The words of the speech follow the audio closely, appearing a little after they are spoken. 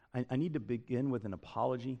I need to begin with an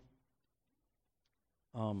apology.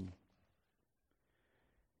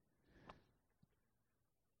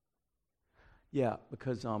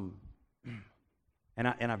 Because and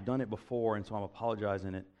I've done it before, and so I'm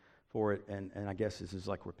apologizing for it, and I guess this is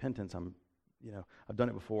like repentance. I've done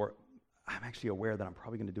it before. I'm actually aware that I'm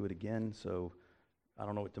probably going to do it again, so I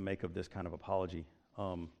don't know what to make of this kind of apology.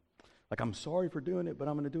 I'm sorry for doing it, but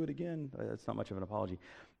I'm going to do it again. That's not much of an apology.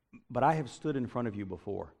 But I have stood in front of you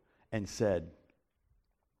before and said,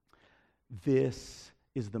 this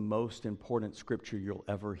is the most important scripture you'll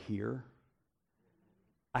ever hear.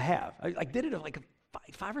 I have. I did it like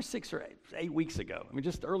 5 or 6 or 8 weeks ago.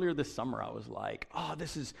 Just earlier this summer, I was like, oh,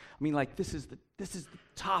 this is the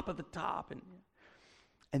top of the top.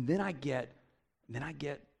 And then I get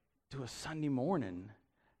to a Sunday morning,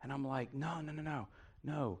 and I'm like,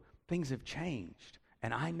 no, things have changed.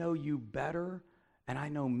 And I know you better, and I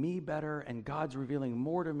know me better, and God's revealing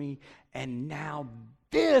more to me, and now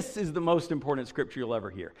this is the most important scripture you'll ever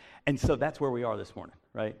hear. And so that's where we are this morning,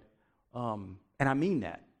 right? And I mean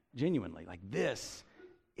that genuinely. This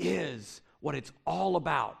is what it's all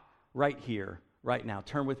about right here, right now.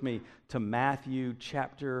 Turn with me to Matthew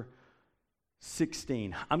chapter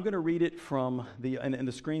 16. I'm going to read it from and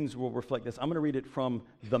the screens will reflect this. I'm going to read it from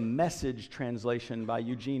the Message translation by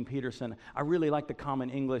Eugene Peterson. I really like the Common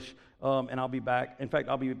English, and I'll be back. In fact,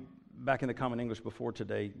 I'll be back in the Common English before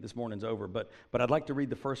this morning's over. But I'd like to read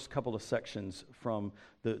the first couple of sections from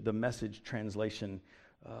the Message translation.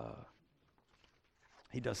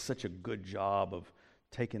 He does such a good job of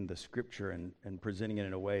taking the scripture and presenting it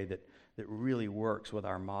in a way that really works with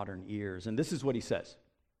our modern ears. And this is what he says.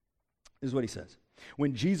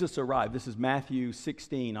 When Jesus arrived, this is Matthew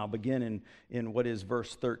 16. I'll begin in what is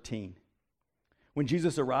verse 13. When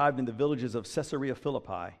Jesus arrived in the villages of Caesarea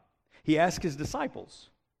Philippi, he asked his disciples,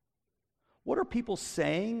 "What are people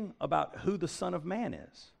saying about who the Son of Man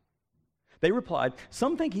is?" They replied,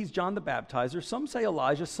 "Some think he's John the Baptizer, some say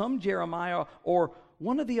Elijah, some Jeremiah, or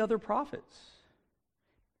one of the other prophets."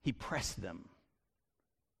 He pressed them.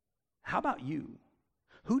 "How about you?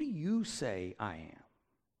 Who do you say I am?"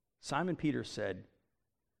 Simon Peter said,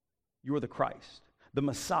 "You are the Christ, the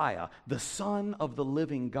Messiah, the Son of the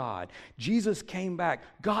living God." Jesus came back.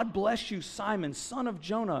 "God bless you, Simon, son of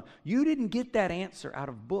Jonah. You didn't get that answer out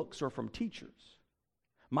of books or from teachers.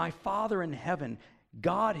 My Father in heaven,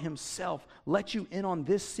 God himself, let you in on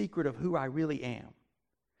this secret of who I really am.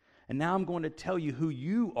 And now I'm going to tell you who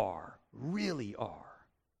you really are.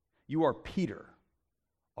 You are Peter,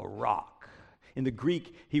 a rock. In the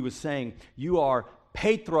Greek, he was saying, you are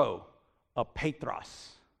Petro, a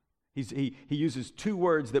Petros. He uses two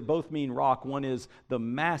words that both mean rock. One is the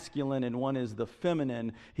masculine and one is the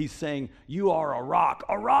feminine. He's saying, you are a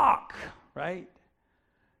rock, right?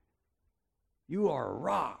 You are a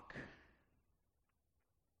rock.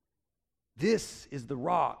 This is the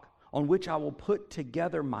rock on which I will put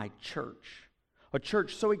together my church. A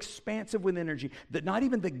church so expansive with energy that not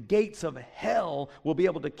even the gates of hell will be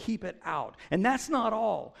able to keep it out. And that's not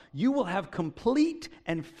all. You will have complete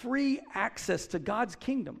and free access to God's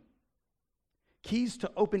kingdom. Keys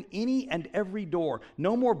to open any and every door.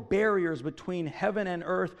 No more barriers between heaven and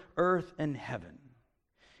earth and heaven.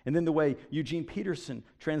 And then the way Eugene Peterson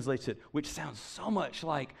translates it, which sounds so much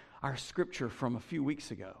like our scripture from a few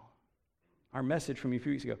weeks ago. Our message from a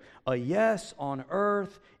few weeks ago. A yes on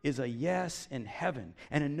earth is a yes in heaven,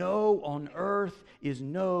 and a no on earth is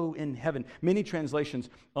no in heaven. Many translations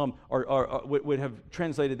would have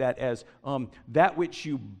translated that as that which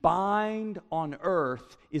you bind on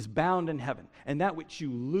earth is bound in heaven, and that which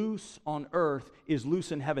you loose on earth is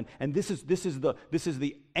loose in heaven. And this is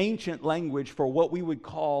the ancient language for what we would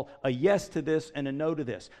call a yes to this and a no to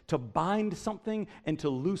this. To bind something and to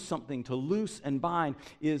loose something, to loose and bind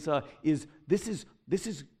is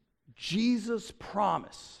Jesus'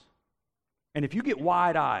 promise. And if you get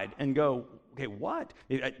wide-eyed and go, okay, what?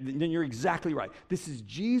 Then you're exactly right. This is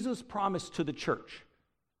Jesus' promise to the church.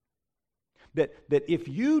 That if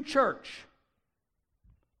you, church,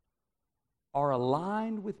 are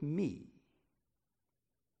aligned with me,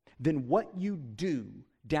 then what you do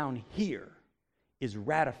down here is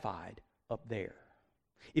ratified up there.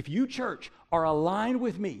 If you, church, are aligned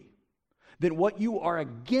with me, then what you are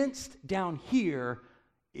against down here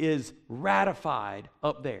is ratified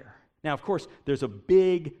up there. Now, of course, there's a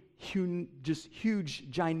big, huge,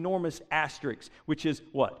 ginormous asterisk, which is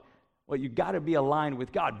what? Well, you got to be aligned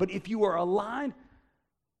with God. But if you are aligned,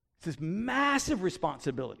 it's this massive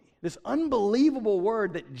responsibility, this unbelievable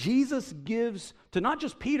word that Jesus gives to not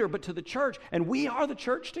just Peter, but to the church, and we are the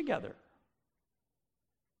church together.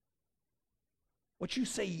 What you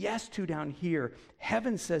say yes to down here,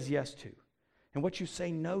 heaven says yes to. And what you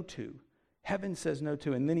say no to, heaven says no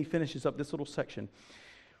to. And then he finishes up this little section.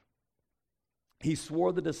 He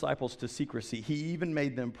swore the disciples to secrecy. He even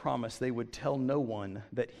made them promise they would tell no one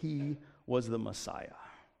that he was the Messiah.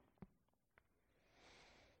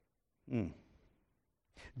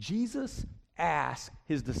 Jesus asked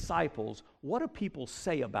his disciples, what do people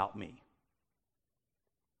say about me?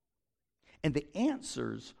 And the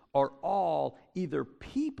answers are all either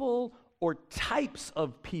people or types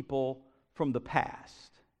of people from the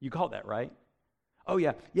past. You call that, right? Oh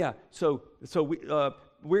yeah. So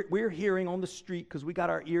we're hearing on the street, because we got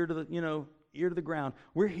our ear to the ground.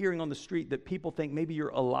 We're hearing on the street that people think maybe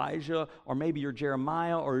you're Elijah, or maybe you're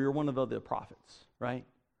Jeremiah, or you're one of the other prophets, right?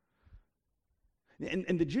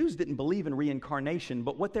 And the Jews didn't believe in reincarnation,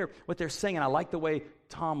 but what they're saying, and I like the way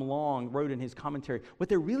Tom Long wrote in his commentary, what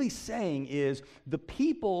they're really saying is the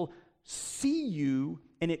people see you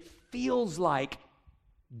and it feels like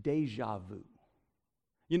déjà vu.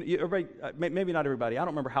 Everybody, maybe not everybody. I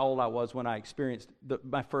don't remember how old I was when I experienced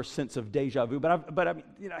my first sense of déjà vu, but I mean,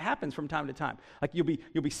 it happens from time to time. Like you'll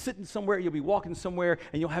be sitting somewhere, you'll be walking somewhere,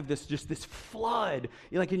 and you'll have this flood,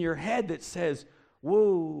 like in your head that says,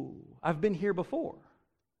 "Whoa, I've been here before."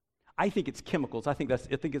 I think it's chemicals. I think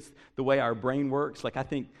it's the way our brain works. Like I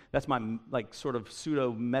think that's my sort of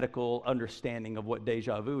pseudo medical understanding of what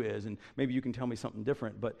déjà vu is, and maybe you can tell me something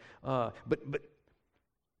different. But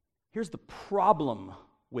here's the problem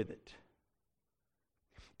with it.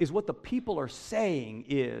 Is what the people are saying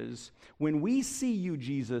is, when we see you,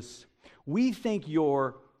 Jesus, we think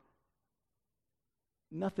you're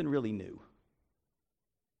nothing really new.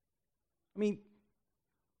 I mean,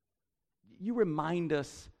 you remind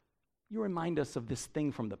us of this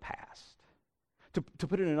thing from the past. To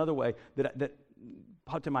put it in another way that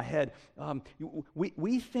popped in my head,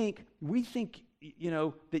 we think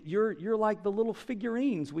that you're like the little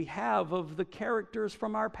figurines we have of the characters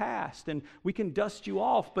from our past, and we can dust you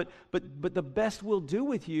off, but the best we'll do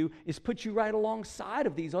with you is put you right alongside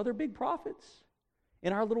of these other big prophets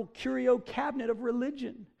in our little curio cabinet of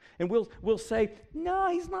religion. And we'll say,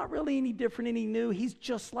 no, he's not really any different, any new. He's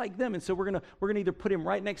just like them. And so we're gonna either put him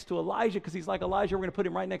right next to Elijah because he's like Elijah. We're gonna put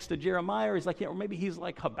him right next to Jeremiah, or he's like, or maybe he's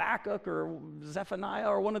like Habakkuk or Zephaniah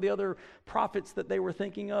or one of the other prophets that they were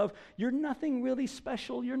thinking of. You're nothing really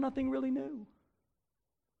special. You're nothing really new.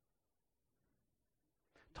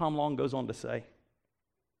 Tom Long goes on to say,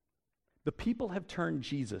 the people have turned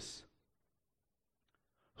Jesus,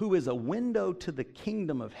 who is a window to the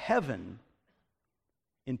kingdom of heaven,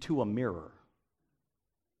 into a mirror.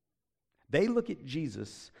 They look at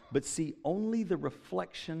Jesus, but see only the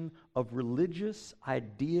reflection of religious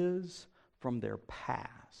ideas from their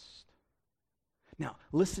past. Now,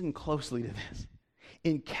 listen closely to this.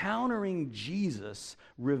 Encountering Jesus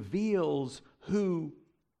reveals who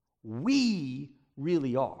we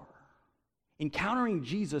really are. Encountering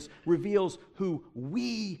Jesus reveals who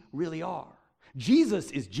we really are.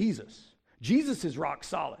 Jesus is Jesus. Jesus is rock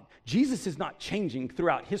solid. Jesus is not changing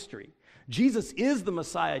throughout history. Jesus is the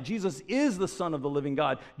Messiah. Jesus is the Son of the living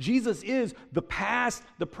God. Jesus is the past,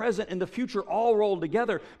 the present, and the future all rolled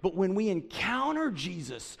together. But when we encounter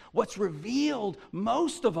Jesus, what's revealed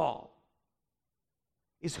most of all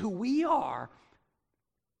is who we are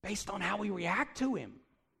based on how we react to him.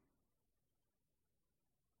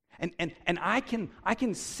 And I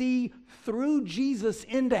can see through Jesus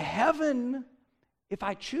into heaven if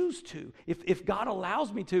I choose to, if God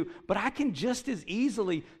allows me to, but I can just as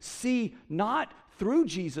easily see not through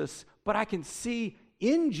Jesus, but I can see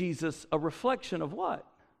in Jesus a reflection of what?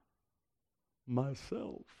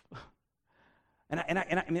 Myself.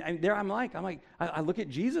 I look at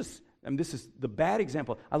Jesus, and this is the bad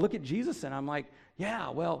example. I look at Jesus and I'm like, yeah,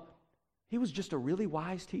 well, he was just a really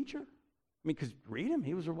wise teacher. I mean, because read him,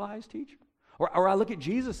 he was a wise teacher. Or I look at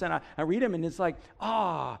Jesus and I read him and it's like,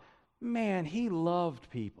 man, he loved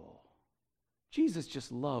people. Jesus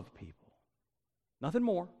just loved people. Nothing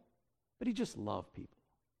more, but he just loved people.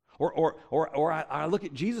 Or I look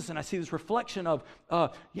at Jesus and I see this reflection of,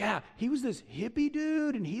 he was this hippie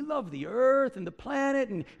dude and he loved the earth and the planet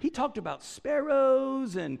and he talked about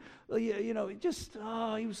sparrows and, he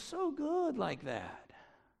was so good like that.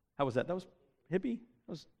 How was that? That was hippie?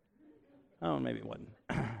 Maybe it wasn't.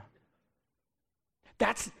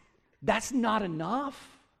 That's not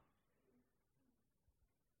enough.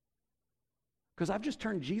 Because I've just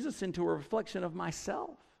turned Jesus into a reflection of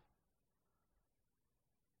myself.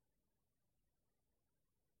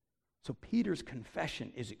 So Peter's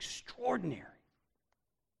confession is extraordinary.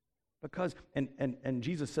 Because, and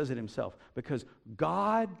Jesus says it himself, because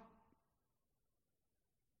God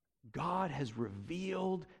God has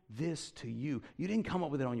revealed this to you. You didn't come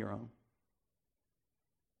up with it on your own.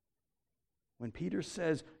 When Peter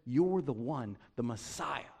says, you're the one, the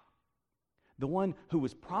Messiah, the one who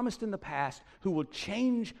was promised in the past, who will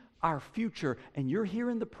change our future, and you're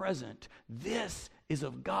here in the present, this is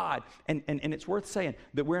of God. And it's worth saying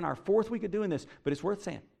that we're in our 4th week of doing this, but it's worth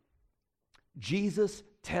saying, Jesus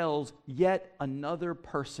tells yet another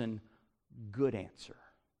person, good answer.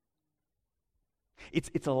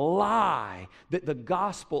 It's a lie that the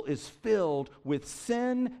gospel is filled with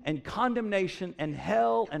sin and condemnation and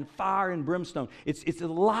hell and fire and brimstone. It's a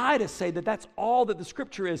lie to say that that's all that the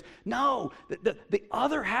scripture is. No, the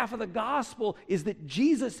other half of the gospel is that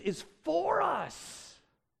Jesus is for us.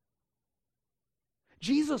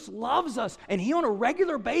 Jesus loves us, and he on a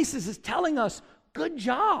regular basis is telling us, good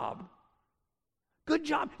job. Good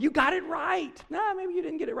job. You got it right. Nah, maybe you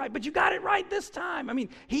didn't get it right, but you got it right this time. I mean,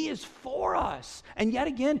 he is for us. And yet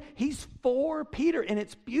again, he's for Peter, and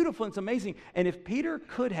it's beautiful and it's amazing. And if Peter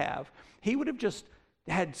could have, he would have just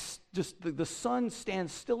had the sun stand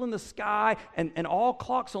still in the sky and all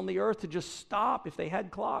clocks on the earth to just stop if they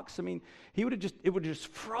had clocks. I mean, it would have just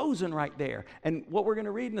frozen right there. And what we're going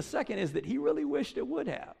to read in a second is that he really wished it would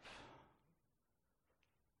have.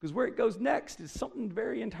 Because where it goes next is something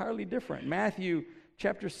very entirely different. Matthew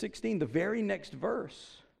chapter 16, the very next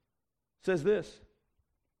verse says this.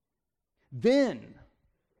 Then,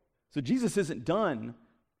 so Jesus isn't done.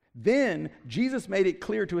 Then Jesus made it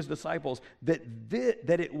clear to his disciples that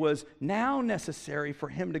it was now necessary for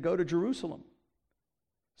him to go to Jerusalem,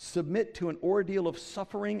 submit to an ordeal of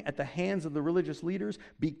suffering at the hands of the religious leaders,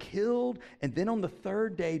 be killed, and then on the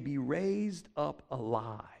 3rd day be raised up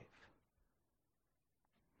alive.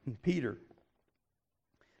 Peter,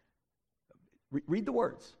 read the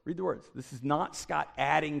words. Read the words. This is not Scott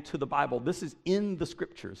adding to the Bible. This is in the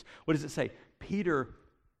scriptures. What does it say? Peter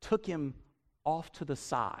took him off to the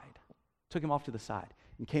side.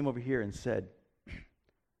 And came over here and said,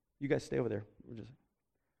 you guys stay over there.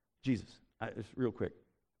 Jesus, just real quick.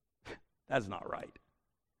 That's not right.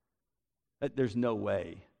 There's no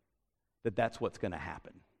way that's what's going to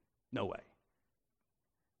happen. No way.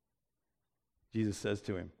 Jesus says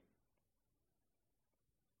to him,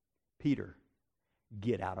 Peter,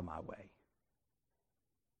 get out of my way.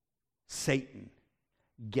 Satan,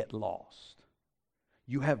 get lost.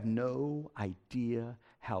 You have no idea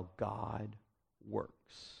how God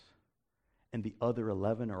works. And the other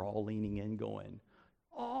 11 are all leaning in going,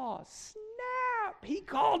 oh, snap, he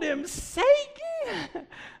called him Satan.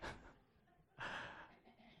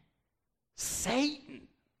 Satan.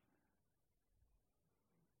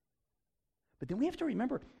 But then we have to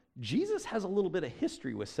remember, Jesus has a little bit of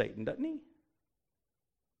history with Satan, doesn't he?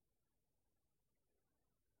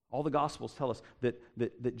 All the Gospels tell us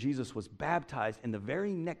that Jesus was baptized, and the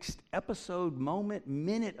very next episode, moment,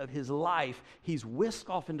 minute of his life, he's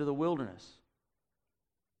whisked off into the wilderness,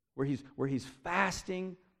 where he's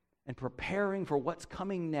fasting and preparing for what's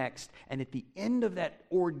coming next. And at the end of that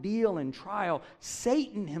ordeal and trial,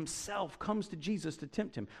 Satan himself comes to Jesus to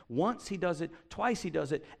tempt him. Once he does it, twice he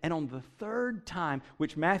does it, and on the 3rd time,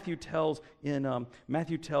 which Matthew tells in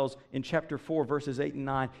chapter 4, verses 8 and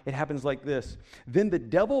 9, it happens like this. Then the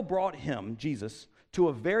devil brought him, Jesus, to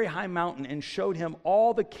a very high mountain and showed him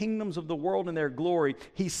all the kingdoms of the world and their glory.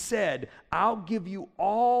 He said, I'll give you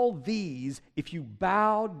all these if you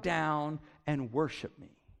bow down and worship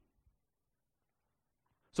me.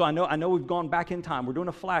 So I know we've gone back in time. We're doing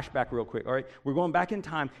a flashback real quick, all right? We're going back in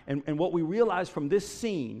time, and what we realize from this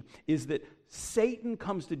scene is that Satan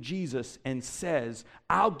comes to Jesus and says,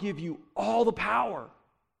 I'll give you all the power.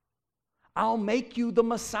 I'll make you the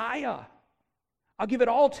Messiah. I'll give it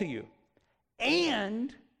all to you.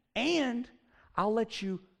 And I'll let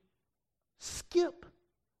you skip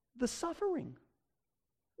the suffering.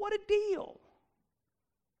 What a deal.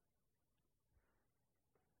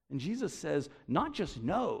 And Jesus says, not just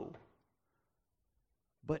no,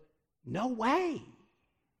 but no way.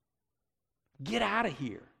 Get out of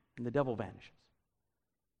here. And the devil vanishes.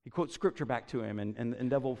 He quotes scripture back to him, and the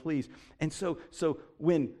devil flees. And so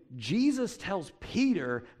when Jesus tells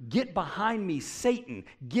Peter, get behind me, Satan,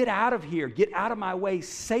 get out of here, get out of my way,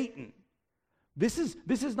 Satan, this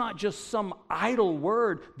is not just some idle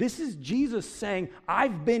word. This is Jesus saying,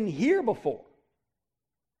 I've been here before.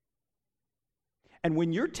 And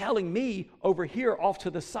when you're telling me over here off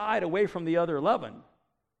to the side away from the other 11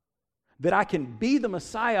 that I can be the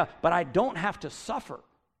Messiah, but I don't have to suffer,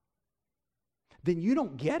 then you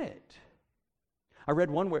don't get it. I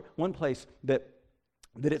read one place that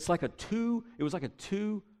it was like a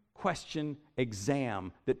two question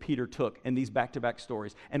exam that Peter took in these back-to-back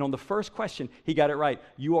stories. And on the first question, he got it right.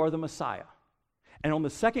 You are the Messiah. And on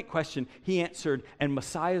the second question, he answered, and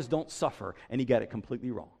Messiahs don't suffer. And he got it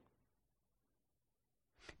completely wrong.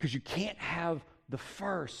 Because you can't have the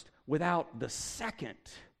first without the second.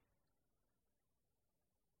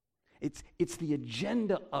 It's the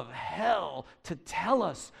agenda of hell to tell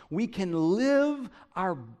us we can live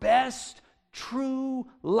our best true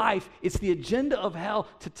life. It's the agenda of hell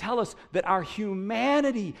to tell us that our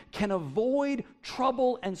humanity can avoid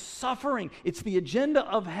trouble and suffering. It's the agenda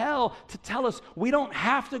of hell to tell us we don't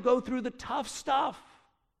have to go through the tough stuff,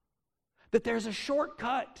 that there's a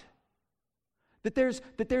shortcut, that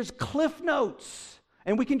there's cliff notes,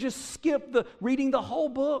 and we can just skip reading the whole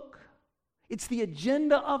book. It's the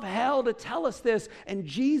agenda of hell to tell us this, and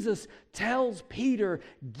Jesus tells Peter,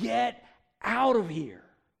 get out of here.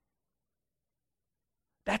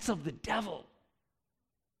 That's of the devil.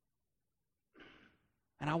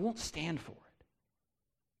 And I won't stand for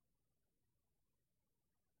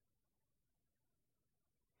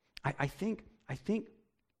it. I think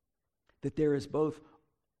that there is both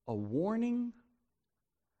a warning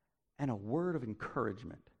and a word of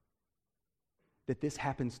encouragement that this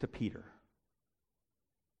happens to Peter.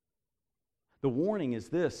 The warning is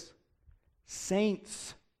this: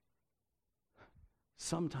 saints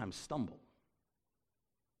sometimes stumble.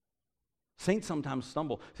 Saints sometimes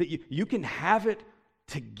stumble. So you can have it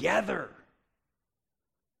together,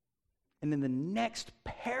 and in the next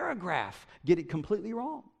paragraph get it completely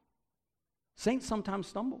wrong. Saints sometimes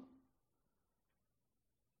stumble.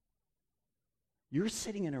 You're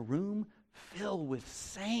sitting in a room filled with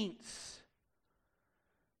saints.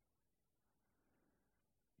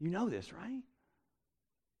 You know this, right?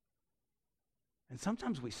 And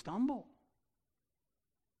sometimes we stumble.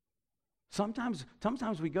 Sometimes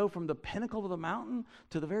we go from the pinnacle of the mountain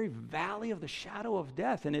to the very valley of the shadow of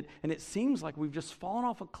death, and it seems like we've just fallen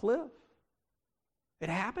off a cliff. It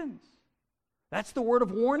happens. That's the word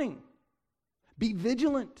of warning. Be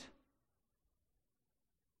vigilant.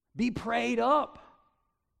 Be prayed up.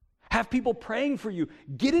 Have people praying for you.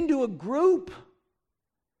 Get into a group.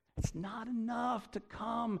 It's not enough to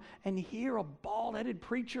come and hear a bald-headed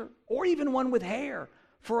preacher or even one with hair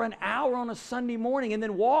for an hour on a Sunday morning and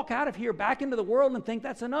then walk out of here back into the world and think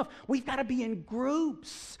that's enough. We've got to be in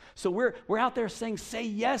groups. So we're out there saying, say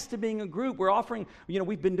yes to being a group. We're offering,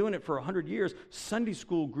 we've been doing it for 100 years, Sunday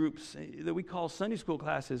school groups that we call Sunday school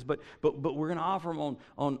classes, but we're going to offer them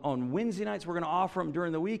on Wednesday nights. We're going to offer them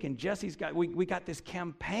during the week, and we got this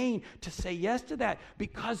campaign to say yes to that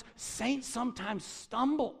because saints sometimes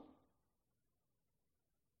stumble.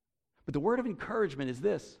 But the word of encouragement is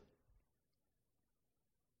this: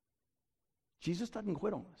 Jesus doesn't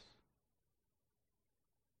quit on us.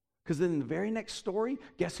 Because then in the very next story,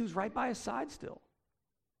 guess who's right by his side still?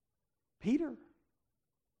 Peter.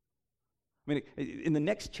 I mean, in the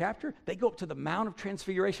next chapter, they go up to the Mount of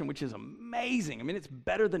Transfiguration, which is amazing. I mean, it's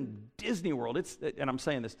better than Disney World. And I'm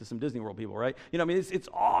saying this to some Disney World people, right? It's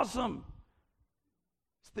awesome.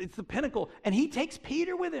 It's the pinnacle. And he takes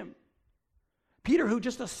Peter with him. Peter, who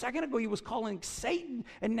just a second ago he was calling Satan,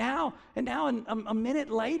 and now a minute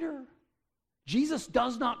later, Jesus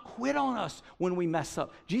does not quit on us when we mess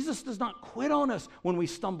up. Jesus does not quit on us when we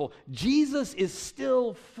stumble. Jesus is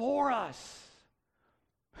still for us.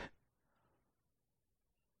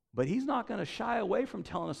 But he's not going to shy away from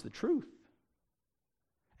telling us the truth.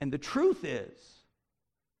 And the truth is,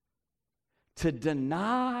 to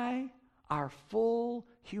deny our full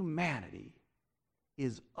humanity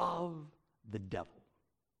is of the devil.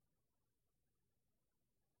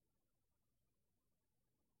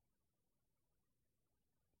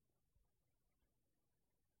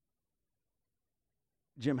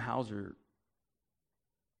 Jim Hauser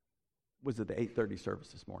was at the 8:30 service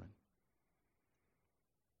this morning,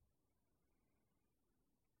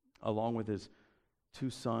 along with his 2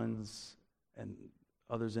 sons and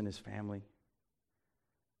others in his family.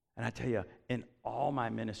 And I tell you, in all my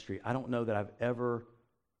ministry, I don't know that I've ever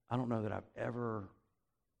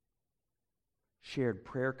shared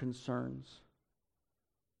prayer concerns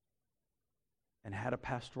and had a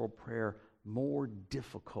pastoral prayer more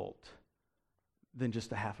difficult than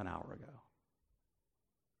just a half an hour ago.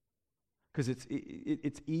 Because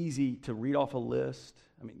it's easy to read off a list.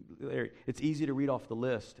 I mean, Larry, it's easy to read off the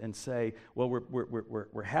list and say, well,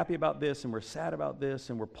 we're happy about this, and we're sad about this,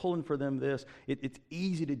 and we're pulling for them this. It's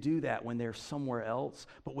easy to do that when they're somewhere else,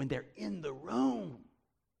 but when they're in the room,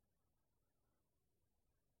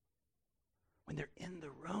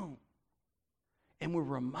 and we're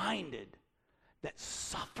reminded that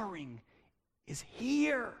suffering is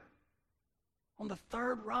here on the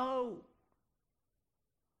third row.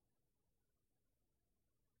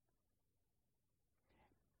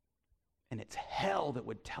 And it's hell that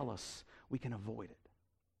would tell us we can avoid it.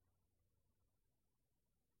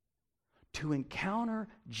 To encounter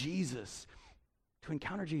Jesus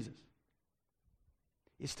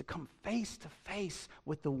is to come face to face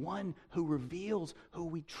with the one who reveals who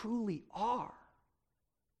we truly are.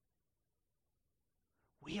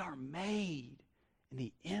 We are made in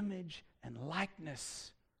the image and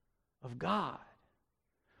likeness of God.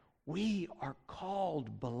 We are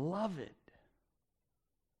called beloved.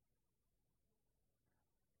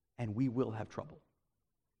 And we will have trouble.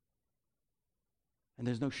 And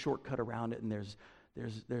there's no shortcut around it, and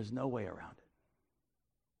there's no way around it.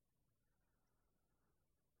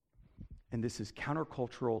 And this is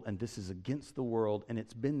countercultural, and this is against the world, and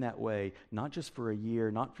it's been that way, not just for a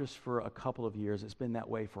year, not just for a couple of years, it's been that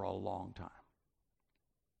way for a long time.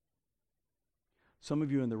 Some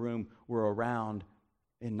of you in the room were around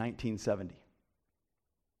in 1970.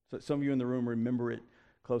 So some of you in the room remember it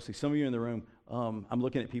closely. Some of you in the room, I'm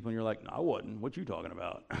looking at people and you're like, no, I wasn't. What you talking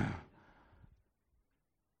about?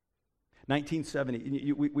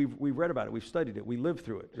 1970, we've read about it. We've studied it. We lived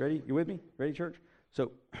through it. Ready? You with me? Ready, church?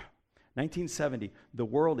 So 1970, the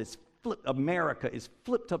world is flipped. America is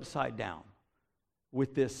flipped upside down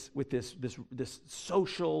with this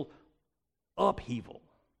social upheaval.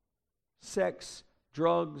 Sex,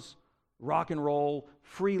 drugs, rock and roll,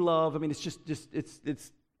 free love. I mean,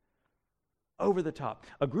 it's over the top.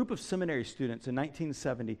 A group of seminary students in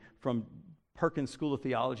 1970 from Perkins School of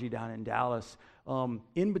Theology down in Dallas,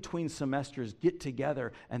 in between semesters, get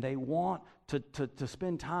together and they want to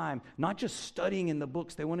spend time not just studying in the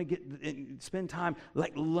books. They want to spend time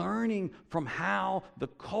like learning from how the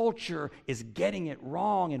culture is getting it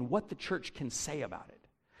wrong and what the church can say about it.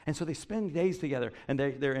 And so they spend days together, and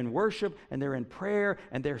they're in worship, and they're in prayer,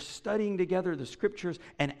 and they're studying together the scriptures,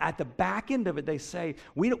 and at the back end of it, they say,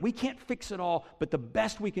 we can't fix it all, but the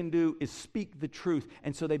best we can do is speak the truth.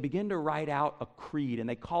 And so they begin to write out a creed, and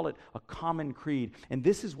they call it a common creed. And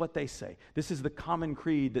this is what they say. This is the common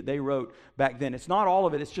creed that they wrote back then. It's not all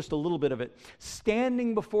of it, it's just a little bit of it.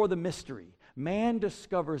 Standing before the mystery, man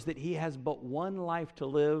discovers that he has but one life to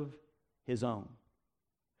live, his own.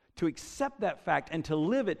 To accept that fact and to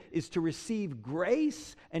live it is to receive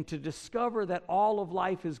grace and to discover that all of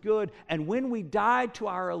life is good. And when we die to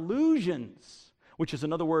our illusions, which is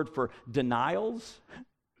another word for denials,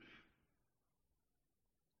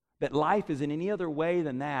 that life is in any other way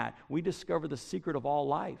than that, we discover the secret of all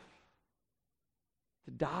life.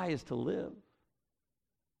 To die is to live.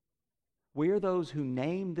 We are those who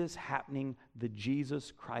name this happening the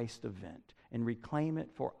Jesus Christ event and reclaim it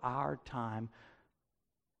for our time,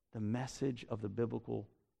 the message of the biblical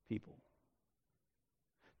people.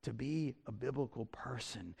 To be a biblical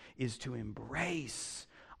person is to embrace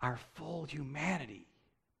our full humanity,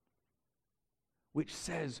 which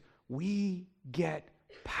says we get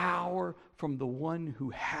power from the one who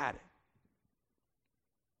had it.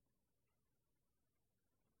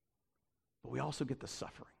 But we also get the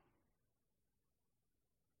suffering.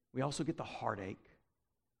 We also get the heartache.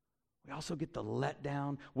 We also get the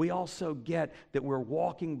letdown. We also get that we're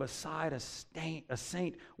walking beside a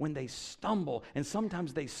saint when they stumble. And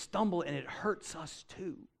sometimes they stumble and it hurts us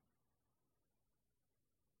too.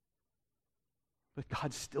 But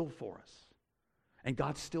God's still for us. And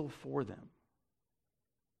God's still for them.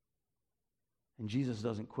 And Jesus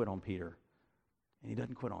doesn't quit on Peter. And he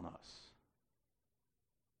doesn't quit on us.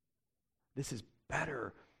 This is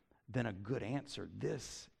better than a good answer.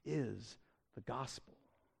 This is the gospel.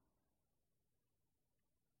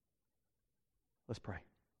 Let's pray.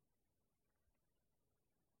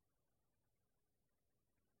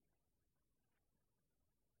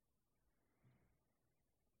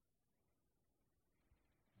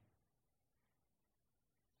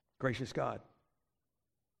 Gracious God,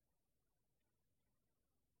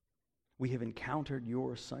 we have encountered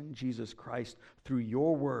your Son, Jesus Christ, through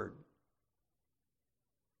your word,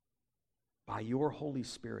 by your Holy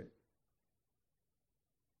Spirit.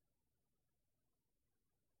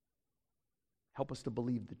 Help us to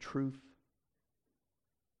believe the truth.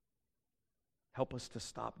 Help us to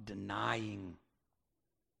stop denying.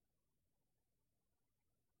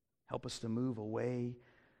 Help us to move away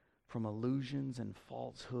from illusions and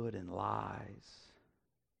falsehood and lies.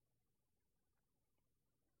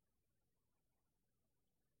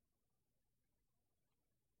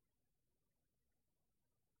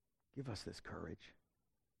 Give us this courage.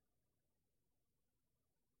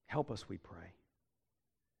 Help us, we pray.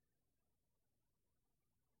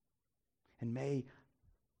 And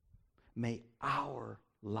may our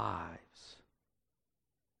lives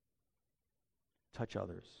touch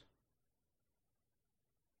others.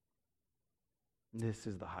 This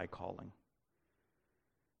is the high calling.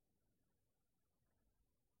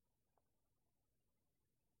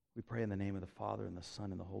 We pray in the name of the Father, and the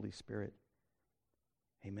Son, and the Holy Spirit.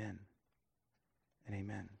 Amen and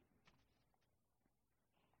amen.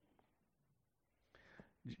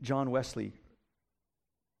 John Wesley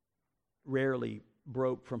rarely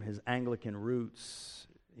broke from his Anglican roots.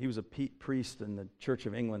 He was a priest in the Church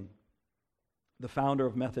of England, the founder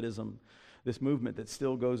of Methodism, this movement that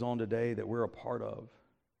still goes on today that we're a part of.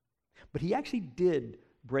 But he actually did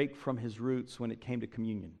break from his roots when it came to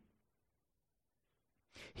communion.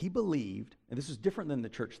 He believed, and this is different than the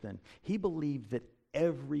church then, he believed that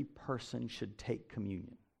every person should take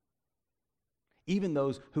communion. Even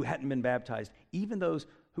those who hadn't been baptized, even those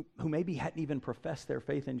who maybe hadn't even professed their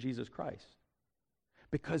faith in Jesus Christ.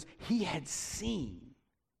 Because he had seen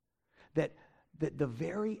that the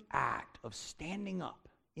very act of standing up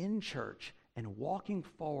in church and walking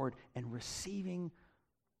forward and receiving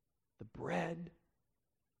the bread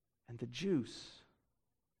and the juice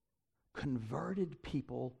converted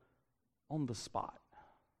people on the spot.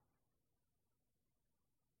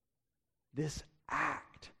 This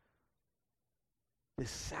act, this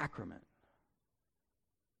sacrament,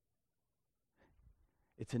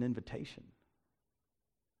 it's an invitation.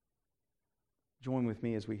 Join with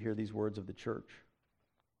me as we hear these words of the church.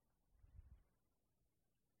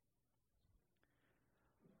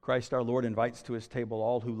 Christ our Lord invites to his table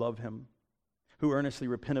all who love him, who earnestly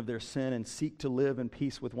repent of their sin and seek to live in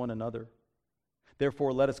peace with one another.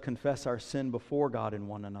 Therefore, let us confess our sin before God and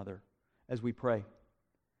one another as we pray.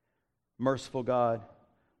 Merciful God,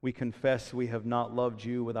 we confess we have not loved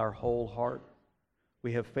you with our whole heart.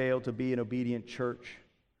 We have failed to be an obedient church.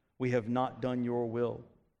 We have not done your will.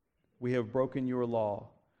 We have broken your law.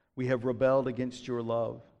 We have rebelled against your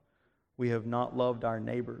love. We have not loved our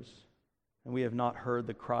neighbors, and we have not heard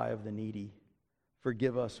the cry of the needy.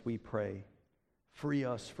 Forgive us, we pray. Free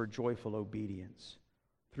us for joyful obedience.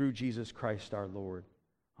 Through Jesus Christ our Lord.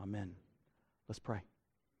 Amen. Let's pray.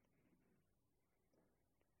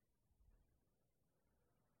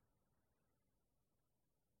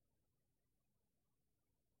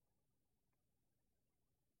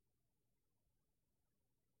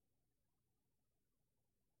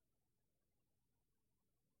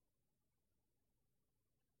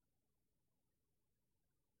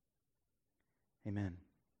 Amen.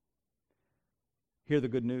 Hear the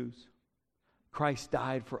good news. Christ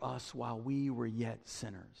died for us while we were yet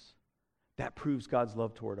sinners. That proves God's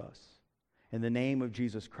love toward us. In the name of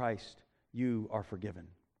Jesus Christ, you are forgiven.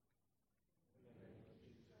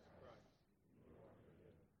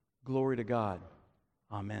 Glory to God.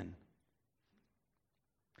 Amen.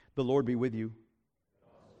 The Lord be with you.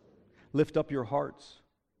 Lift up your hearts.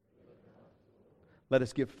 Let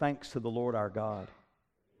us give thanks to the Lord our God.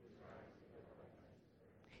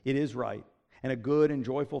 It is right and a good and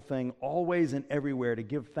joyful thing, always and everywhere, to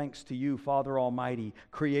give thanks to you, Father Almighty,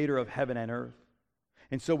 creator of heaven and earth.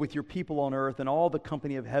 And so with your people on earth and all the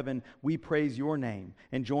company of heaven, we praise your name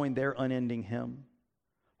and join their unending hymn.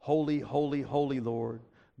 Holy, holy, holy Lord,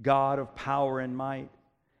 God of power and might,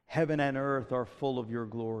 heaven and earth are full of your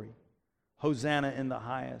glory. Hosanna in the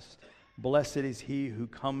highest. Blessed is he who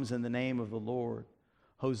comes in the name of the Lord.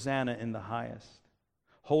 Hosanna in the highest.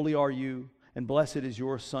 Holy are you, and blessed is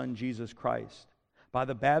your Son, Jesus Christ. By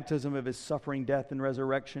the baptism of his suffering, death, and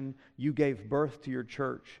resurrection, you gave birth to your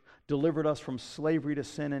church, delivered us from slavery to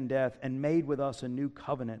sin and death, and made with us a new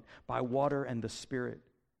covenant by water and the Spirit.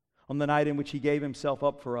 On the night in which he gave himself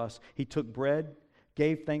up for us, he took bread,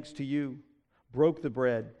 gave thanks to you, broke the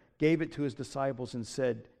bread, gave it to his disciples, and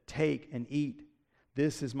said, "Take and eat.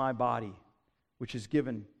 This is my body, which is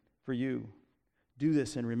given for you. Do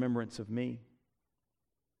this in remembrance of me."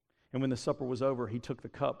 And when the supper was over, he took the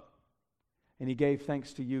cup, and he gave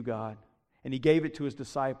thanks to you, God, and he gave it to his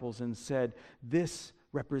disciples and said, "This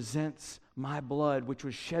represents my blood, which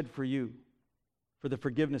was shed for you, for the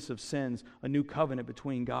forgiveness of sins, a new covenant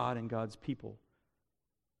between God and God's people."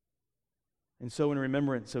 And so in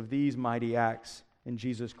remembrance of these mighty acts in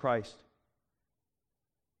Jesus Christ,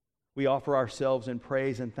 we offer ourselves in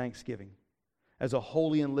praise and thanksgiving as a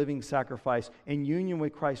holy and living sacrifice in union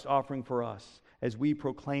with Christ's offering for us as we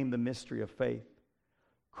proclaim the mystery of faith.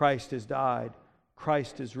 Christ has died.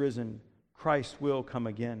 Christ is risen. Christ will come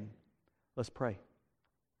again. Let's pray.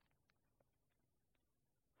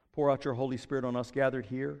 Pour out your Holy Spirit on us gathered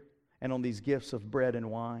here and on these gifts of bread and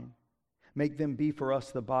wine. Make them be for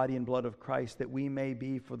us the body and blood of Christ, that we may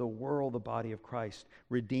be for the world the body of Christ,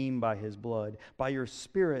 redeemed by his blood. By your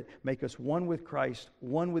Spirit, make us one with Christ,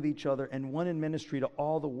 one with each other, and one in ministry to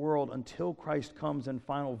all the world until Christ comes in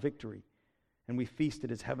final victory, and we feast at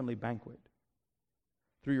his heavenly banquet.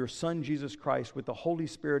 Through your Son, Jesus Christ, with the Holy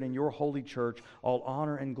Spirit in your holy church, all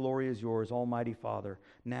honor and glory is yours, Almighty Father,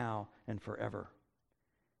 now and forever.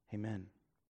 Amen.